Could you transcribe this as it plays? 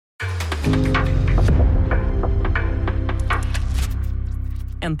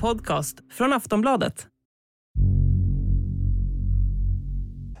En podcast från Aftonbladet.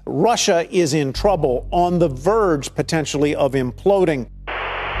 Russia is in trouble, on the verge potentially of imploding.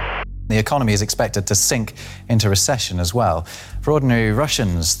 The economy is expected to sink into recession as well. For ordinary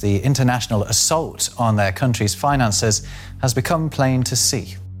Russians, the international assault on their country's finances has become plain to see.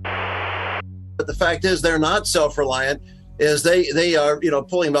 But the fact is they're not self-reliant, is they are,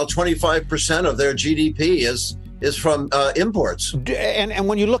 pulling about 25% of their GDP is from imports. And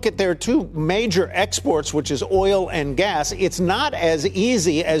when you look at their two major exports, which is oil and gas, it's not as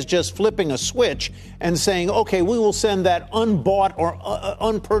easy as just flipping a switch and saying, okay, we will send that unbought or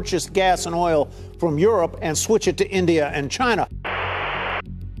unpurchased gas and oil from Europe and switch it to India and China.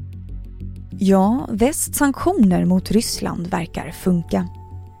 Ja, Västs sanktioner mot Ryssland verkar funka.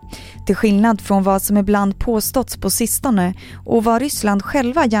 Till skillnad från vad som ibland påståtts på sistone och vad Ryssland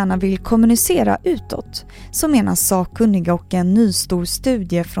själva gärna vill kommunicera utåt, så menar sakkunniga och en ny stor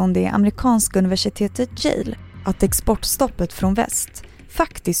studie från det amerikanska universitetet Yale att exportstoppet från väst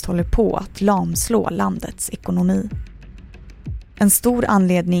faktiskt håller på att lamslå landets ekonomi. En stor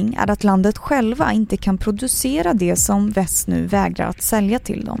anledning är att landet själva inte kan producera det som väst nu vägrar att sälja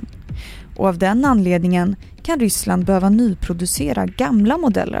till dem. Och av den anledningen kan Ryssland behöva nyproducera gamla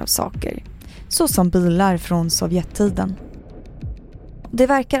modeller av saker, såsom bilar från sovjettiden. Det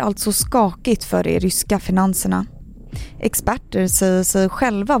verkar alltså skakigt för de ryska finanserna. Experter säger sig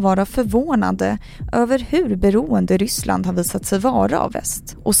själva vara förvånade över hur beroende Ryssland har visat sig vara av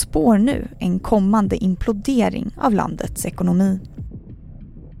väst och spår nu en kommande implodering av landets ekonomi.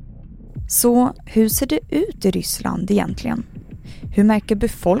 Så hur ser det ut i Ryssland egentligen? Hur märker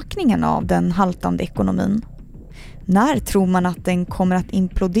befolkningen av den haltande ekonomin? När tror man att den kommer att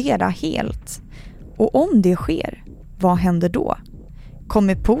implodera helt? Och om det sker, vad händer då?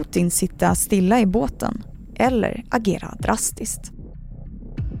 Kommer Putin sitta stilla i båten eller agera drastiskt?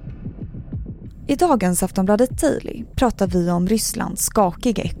 I dagens Aftonbladet Daily pratar vi om Rysslands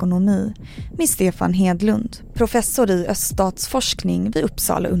skakiga ekonomi med Stefan Hedlund, professor i öststatsforskning vid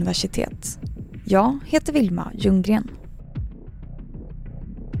Uppsala universitet. Jag heter Vilma Ljunggren.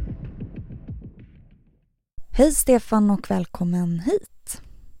 Hej Stefan och välkommen hit.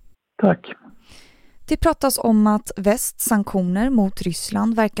 Tack. Det pratas om att Västs sanktioner mot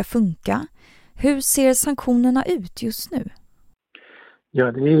Ryssland verkar funka. Hur ser sanktionerna ut just nu?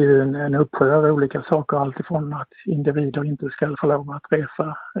 Ja, det är ju en uppsjö av olika saker. Alltifrån att individer inte ska få lov att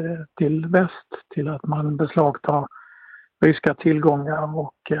resa till väst till att man beslagtar ryska tillgångar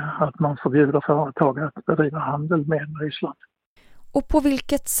och att man förbjuder företag att bedriva handel med Ryssland. Och på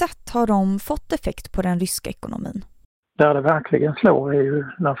vilket sätt har de fått effekt på den ryska ekonomin? Där det verkligen slår är ju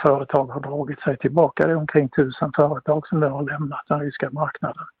när företag har dragit sig tillbaka. Det är omkring 1000 företag som nu har lämnat den ryska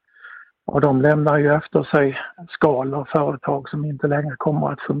marknaden. Och de lämnar ju efter sig skal av företag som inte längre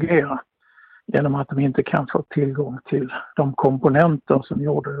kommer att fungera genom att de inte kan få tillgång till de komponenter som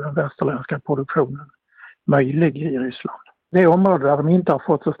gjorde den västerländska produktionen möjlig i Ryssland. Det område där de inte har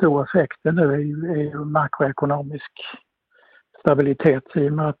fått så stor effekt nu är ju makroekonomisk stabilitet. I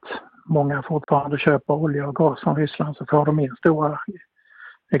och med att många fortfarande köper olja och gas från Ryssland så får de in stora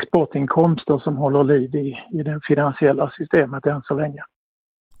exportinkomster som håller liv i det finansiella systemet än så länge.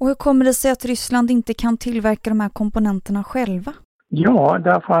 Och hur kommer det sig att Ryssland inte kan tillverka de här komponenterna själva? Ja,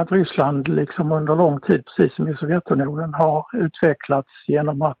 därför att Ryssland liksom under lång tid, precis som i Sovjetunionen, har utvecklats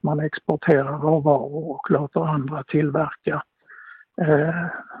genom att man exporterar råvaror och låter andra tillverka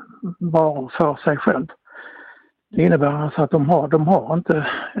varor för sig själv. Det innebär alltså att de har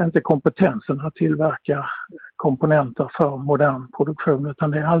inte kompetensen att tillverka komponenter för modern produktion,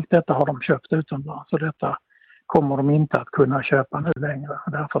 utan allt detta har de köpt utomlands, så detta kommer de inte att kunna köpa nu längre.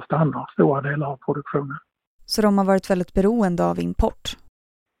 Därför stannar stora delar av produktionen. Så de har varit väldigt beroende av import?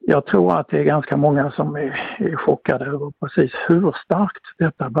 Jag tror att det är ganska många som är chockade över precis hur starkt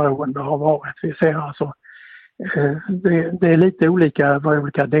detta beroende har varit. Vi ser alltså det är lite olika vad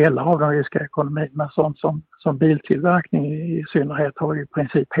olika delar av den ryska ekonomin, men sånt som biltillverkning i synnerhet har ju i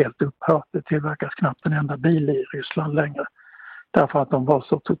princip helt upphört. Det tillverkas knappt en enda bil i Ryssland längre, därför att de var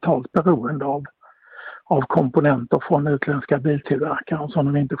så totalt beroende av komponenter från utländska biltillverkare som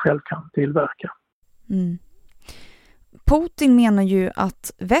de inte själv kan tillverka. Mm. Putin menar ju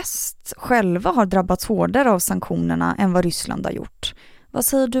att väst själva har drabbats hårdare av sanktionerna än vad Ryssland har gjort. Vad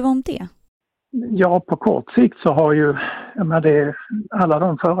säger du om det? Ja, på kort sikt så har ju alla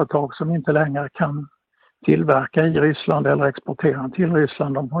de företag som inte längre kan tillverka i Ryssland eller exportera till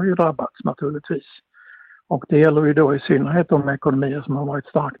Ryssland, de har ju drabbats naturligtvis. Och det gäller ju då i synnerhet de ekonomier som har varit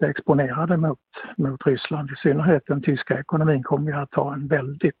starkt exponerade mot Ryssland. I synnerhet den tyska ekonomin kommer ju att ta en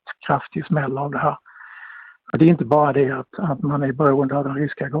väldigt kraftig smäll av det här. Och det är inte bara det att man är beroende av den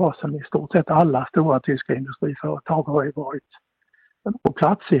ryska gasen. I stort sett alla stora tyska industriföretag har ju varit på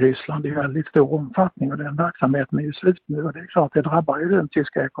plats i Ryssland i väldigt stor omfattning och den verksamheten är ju slut nu och det är klart det drabbar ju den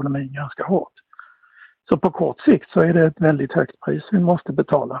tyska ekonomin ganska hårt. Så på kort sikt så är det ett väldigt högt pris vi måste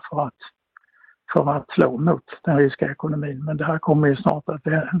betala för att slå mot den ryska ekonomin. Men det här kommer ju snart att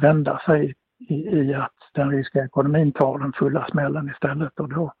vända sig i att den ryska ekonomin tar den fulla smällen istället och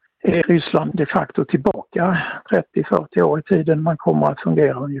då är Ryssland de facto tillbaka 30-40 år i tiden. Man kommer att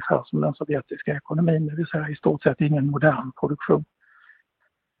fungera ungefär som den sovjetiska ekonomin, det vill säga i stort sett ingen modern produktion.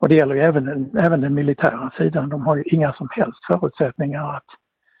 Och det gäller ju även den militära sidan. De har ju inga som helst förutsättningar att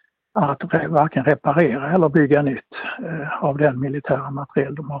varken reparera eller bygga nytt av den militära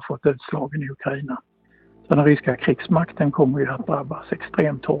materiel de har fått utslagen i Ukraina. Så den ryska krigsmakten kommer ju att drabbas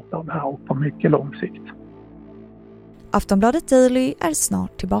extremt hårt av det här och på mycket lång sikt. Aftonbladet Daily är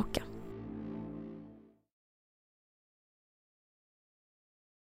snart tillbaka.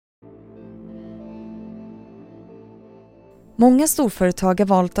 Många storföretag har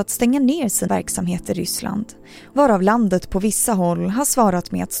valt att stänga ner sin verksamhet i Ryssland, varav landet på vissa håll har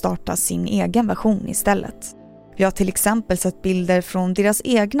svarat med att starta sin egen version istället. Vi har till exempel sett bilder från deras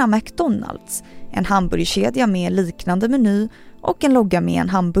egna McDonalds, en hamburgerkedja med liknande meny och en logga med en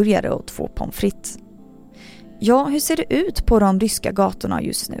hamburgare och 2 pommes frites. Ja, hur ser det ut på de ryska gatorna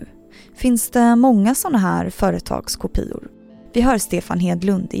just nu? Finns det många sådana här företagskopior? Vi hör Stefan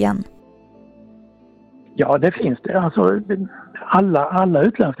Hedlund igen. Ja, det finns det. Alltså, alla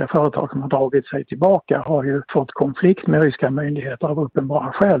utländska företag som har dragit sig tillbaka har ju fått konflikt med ryska myndigheter av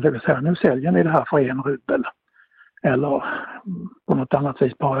uppenbara skäl. Det vill säga, nu säljer ni det här för 1 rubel. Eller på något annat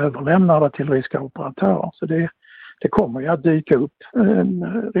vis bara överlämnar det till ryska operatörer. Så det kommer ju att dyka upp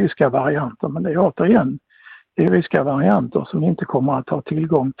ryska varianter. Men det är återigen ryska varianter som inte kommer att ha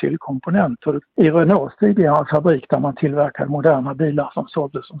tillgång till komponenter. I Renaults tidigare fabrik där man tillverkade moderna bilar som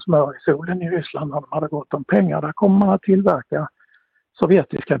såldes som smör i solen i Ryssland när de hade gått om pengar. Där kommer man att tillverka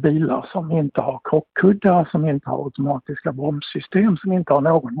sovjetiska bilar som inte har krockkuddar, som inte har automatiska bromssystem, som inte har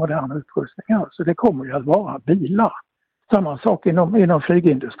någon modern utrustning alls. Så det kommer ju att vara bilar. Samma sak inom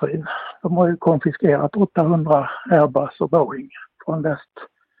flygindustrin. De har ju konfiskerat 800 Airbus och Boeing från Västs.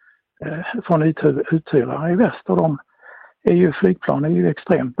 Från uthyrare i väst och flygplan är ju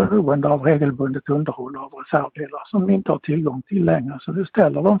extremt beroende av regelbundet underhåll av reservdelar som de inte har tillgång till längre. Så nu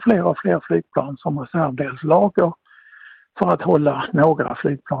ställer de fler och fler flygplan som reservdelslager för att hålla några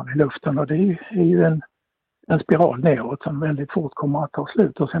flygplan i luften och det är ju en spiral neråt som väldigt fort kommer att ta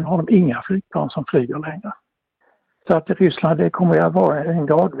slut och sen har de inga flygplan som flyger längre. Så att i Ryssland det kommer att vara en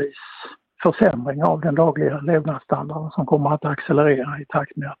gradvis försämring av den dagliga levnadsstandarden som kommer att accelerera i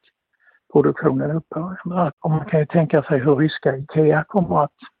takt med att produktionen upphör. Och man kan ju tänka sig hur ryska IKEA kommer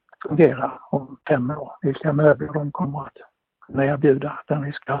att fungera om 5 år. Vilka möbler de kommer att kunna erbjuda den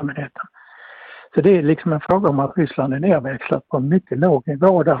ryska allmänheten. Så det är liksom en fråga om att Ryssland är nedväxlat på en mycket låg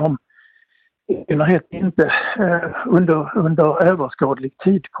nivå där de inte under överskådlig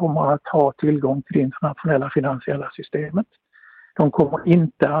tid kommer att ha tillgång till det internationella finansiella systemet. De kommer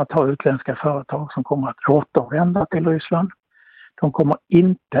inte att ha utländska företag som kommer att återvända till Ryssland. De kommer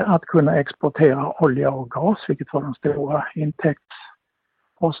inte att kunna exportera olja och gas, vilket var de stora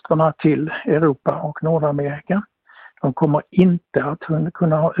intäktsposterna till Europa och Nordamerika. De kommer inte att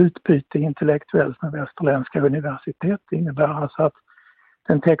kunna ha utbyte intellektuellt med västerländska universitet. Det innebär alltså att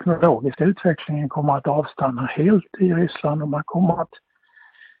den teknologiska utvecklingen kommer att avstanna helt i Ryssland och man kommer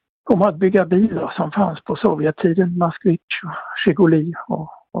att bygga bilar som fanns på sovjettiden, Moskvich och Zhiguli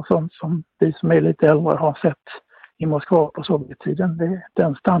och sånt som vi som är lite äldre har sett i Moskva på sovjettiden. Det är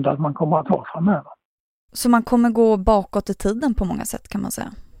den standard man kommer att ha framöver. Så man kommer gå bakåt i tiden på många sätt kan man säga?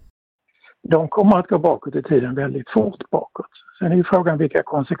 De kommer att gå bakåt i tiden väldigt fort bakåt. Sen är ju frågan vilka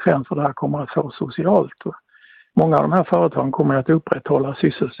konsekvenser det här kommer att få socialt. Många av de här företagen kommer att upprätthålla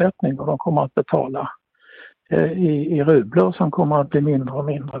sysselsättning och de kommer att betala i rubler som kommer att bli mindre och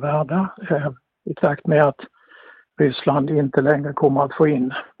mindre värda i takt med att Ryssland inte längre kommer att få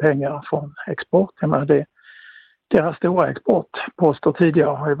in pengar från export. Deras stora exportposter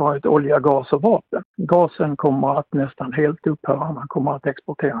tidigare har ju varit olja, gas och vapen. Gasen kommer att nästan helt upphöra. Man kommer att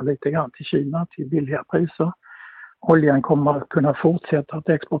exportera lite grann till Kina till billiga priser. Oljan kommer att kunna fortsätta att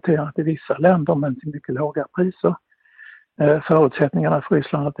exportera till vissa länder men till mycket låga priser. Förutsättningarna för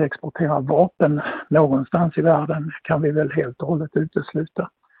Ryssland att exportera vapen någonstans i världen kan vi väl helt och hållet utesluta.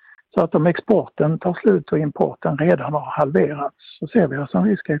 Så att om exporten tar slut och importen redan har halverats så ser vi alltså en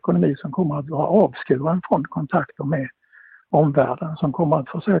ryska ekonomi som kommer att vara avskuren från kontakter med omvärlden som kommer att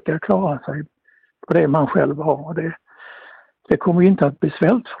försöka klara sig på det man själv har. Och det Det kommer inte att bli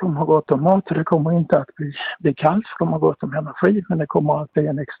svält för de har gott om mat, och det kommer inte att bli kallt för de har gott om energi, men det kommer att bli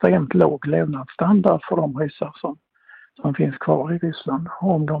en extremt låg levnadsstandard för de ryssar som finns kvar i Ryssland.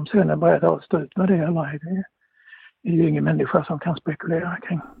 Och om de sen är beredda att stå ut med det eller ej, det är ju ingen människa som kan spekulera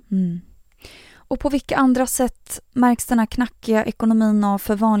kring. Mm. Och på vilka andra sätt märks den här knackiga ekonomin av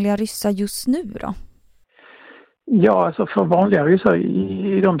för vanliga ryssar just nu då? Ja, alltså för vanliga ryssar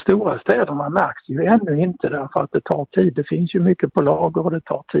i de stora städerna märks ju ännu inte, därför att det tar tid. Det finns ju mycket på lager och det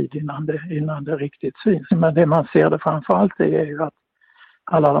tar tid innan det riktigt syns. Men det man ser det framförallt är ju att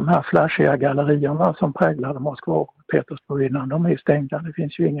alla de här flashiga gallerierna som präglade Moskva och Petersburg innan, de är stängda. Det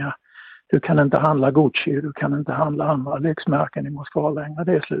finns ju inga, du kan inte handla Gucci, du kan inte handla andra lyxmärken i Moskva längre,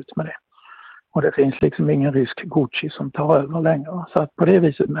 det är slut med det. Och det finns liksom ingen rysk Gucci som tar över längre, så att på det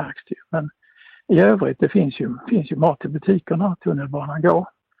viset märks det ju. Men i övrigt, det finns ju mat i butikerna, tunnelbanan går.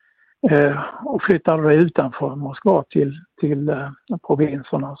 Och flyttar du utanför Moskva till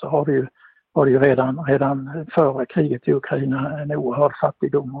provinserna så var det ju redan före kriget i Ukraina en oerhörd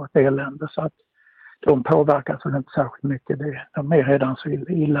fattigdom och ett elände, så att de påverkas väl inte särskilt mycket. De är redan så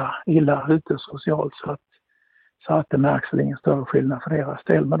illa ute socialt så att det märks väl ingen större skillnad för deras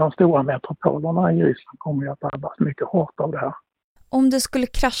del. Men de stora metropolerna i Ryssland kommer ju att drabbas mycket hårt av det här. Om det skulle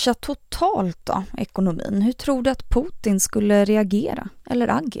krascha totalt då, ekonomin, hur tror du att Putin skulle reagera eller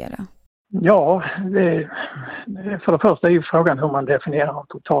agera? Ja, för det första är ju frågan hur man definierar en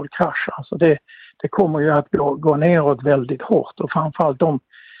total krasch. Alltså det kommer ju att gå neråt väldigt hårt, och framförallt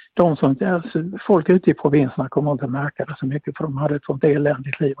folk ute i provinserna kommer inte märka det så mycket, för de hade ett sånt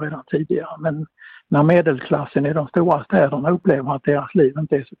eländigt liv redan tidigare. Men när medelklassen i de stora städerna upplever att deras liv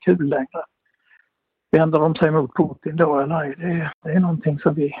inte är så kul längre, vänder de sig mot Putin då eller ej? Det är någonting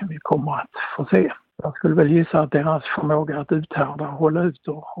som vi kommer att få se. Jag skulle väl gissa att deras förmåga att uthärda, hålla ut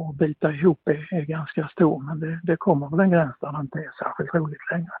och bita ihop är ganska stor, men det kommer väl en gräns där det inte är särskilt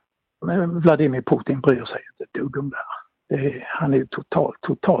roligt längre. Men Vladimir Putin bryr sig inte ett dugg om det här. Han är ju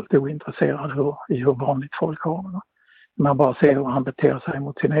totalt ointresserad i hur vanligt folk har det. Man bara ser hur han beter sig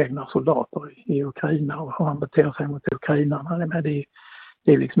mot sina egna soldater i Ukraina och hur han beter sig mot ukrainarna.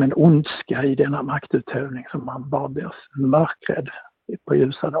 Det är liksom en ondska i denna maktutövning som man bara blir mörkrädd på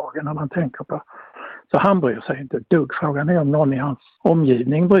ljusa dagar när man tänker på. Så han bryr sig inte ett dugg. Frågan är om någon i hans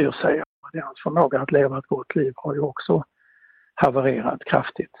omgivning bryr sig. Hans förmåga att leva ett gott liv har ju också havererat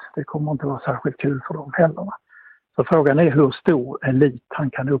kraftigt. Det kommer inte vara särskilt kul för dem heller. Så frågan är hur stor elit han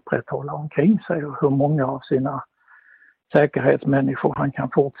kan upprätthålla omkring sig och hur många av sina säkerhetsmänniskor han kan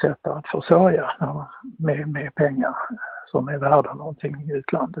fortsätta att försörja med pengar som är värda någonting i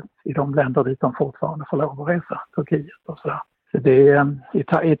utlandet, i de länder dit de fortfarande får lov att resa, Turkiet och sådär. Så det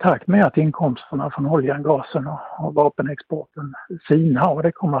är i takt med att inkomsterna från oljan, gasen och vapenexporten sinar, och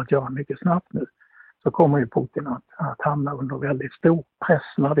det kommer att göra mycket snabbt nu, så kommer ju Putin att hamna under väldigt stor press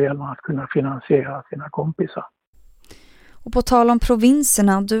när det gäller att kunna finansiera sina kompisar. Och på tal om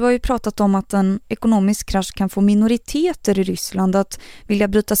provinserna, du har ju pratat om att en ekonomisk krasch kan få minoriteter i Ryssland att vilja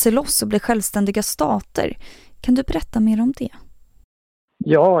bryta sig loss och bli självständiga stater. Kan du berätta mer om det?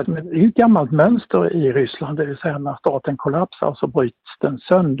 Ja, det är ett gammalt mönster i Ryssland, det vill säga när staten kollapsar så bryts den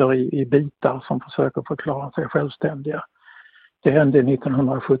sönder i bitar som försöker förklara sig självständiga. Det hände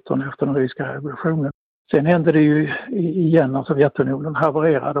 1917 efter den ryska revolutionen. Sen hände det ju igen när Sovjetunionen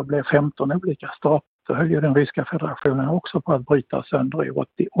havererade och blev 15 olika stater. Så höll ju den ryska federationen också på att bryta sönder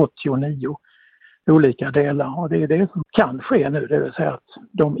i 89 olika delar. Och det är det som kan ske nu, det vill säga att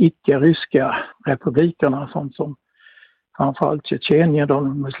de icke-ryska republikerna som framförallt Tjetjenien,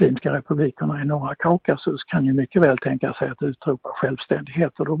 de muslimska republikerna i norra Kaukasus, kan ju mycket väl tänka sig att utropa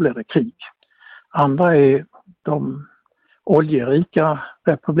självständighet, och då blir det krig. Andra är de oljerika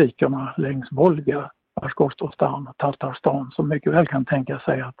republikerna längs Volga, Bashkortostan och Tatarstan, som mycket väl kan tänka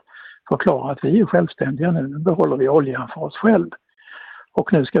sig att förklara att vi är självständiga nu behåller vi oljan för oss själv.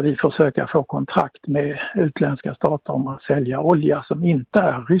 Och nu ska vi försöka få kontrakt med utländska stater om att sälja olja som inte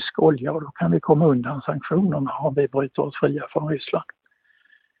är rysk olja, och då kan vi komma undan sanktionerna om vi bryter oss fria från Ryssland.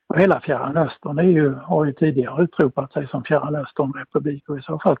 Och hela Fjärran Östern har ju tidigare utropat sig som Fjärran Östern-republik, och i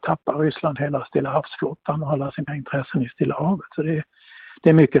så fall tappar Ryssland hela Stilla havsflottan och alla sina intressen i Stilla havet. Så det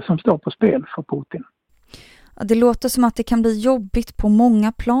är mycket som står på spel för Putin. Det låter som att det kan bli jobbigt på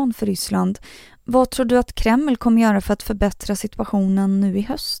många plan för Ryssland. Vad tror du att Kreml kommer göra för att förbättra situationen nu i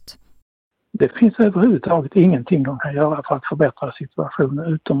höst? Det finns överhuvudtaget ingenting de kan göra för att förbättra situationen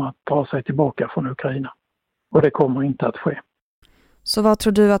utom att dra sig tillbaka från Ukraina. Och det kommer inte att ske. Så vad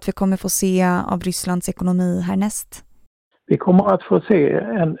tror du att vi kommer få se av Rysslands ekonomi härnäst? Vi kommer att få se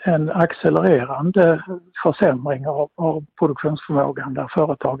en accelererande försämring av produktionsförmågan där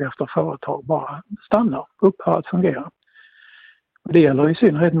företag efter företag bara stannar, upphör att fungera. Det gäller i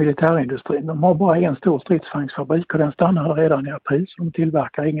synnerhet militärindustrin. De har bara en stor stridsvagnsfabrik och den stannar redan i april. Så de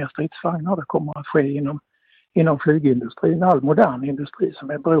tillverkar inga stridsvagnar. Det kommer att ske inom flygindustrin. All modern industri som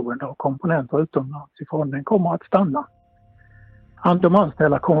är beroende av komponenter utomlands ifrån, den kommer att stanna. De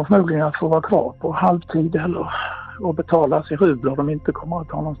anställda kommer förmodligen att få vara kvar på halvtid eller och betalas i rubler de inte kommer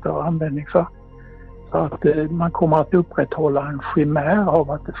att ha någon större användning för. Så att man kommer att upprätthålla en chimär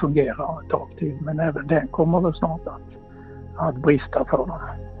av att det fungerar ett tag till. Men även den kommer väl snart att brista för dem.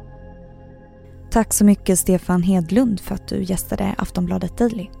 Tack så mycket Stefan Hedlund för att du gästade Aftonbladet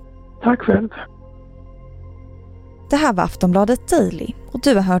Daily. Tack själv. Det här var Aftonbladet Daily och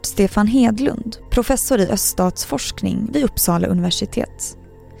du har hört Stefan Hedlund, professor i öststatsforskning vid Uppsala universitet.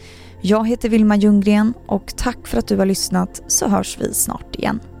 Jag heter Vilma Ljunggren och tack för att du har lyssnat, så hörs vi snart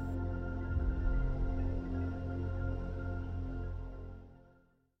igen.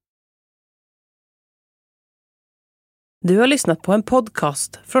 Du har lyssnat på en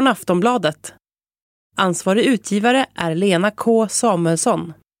podcast från Aftonbladet. Ansvarig utgivare är Lena K.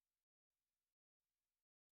 Samuelsson.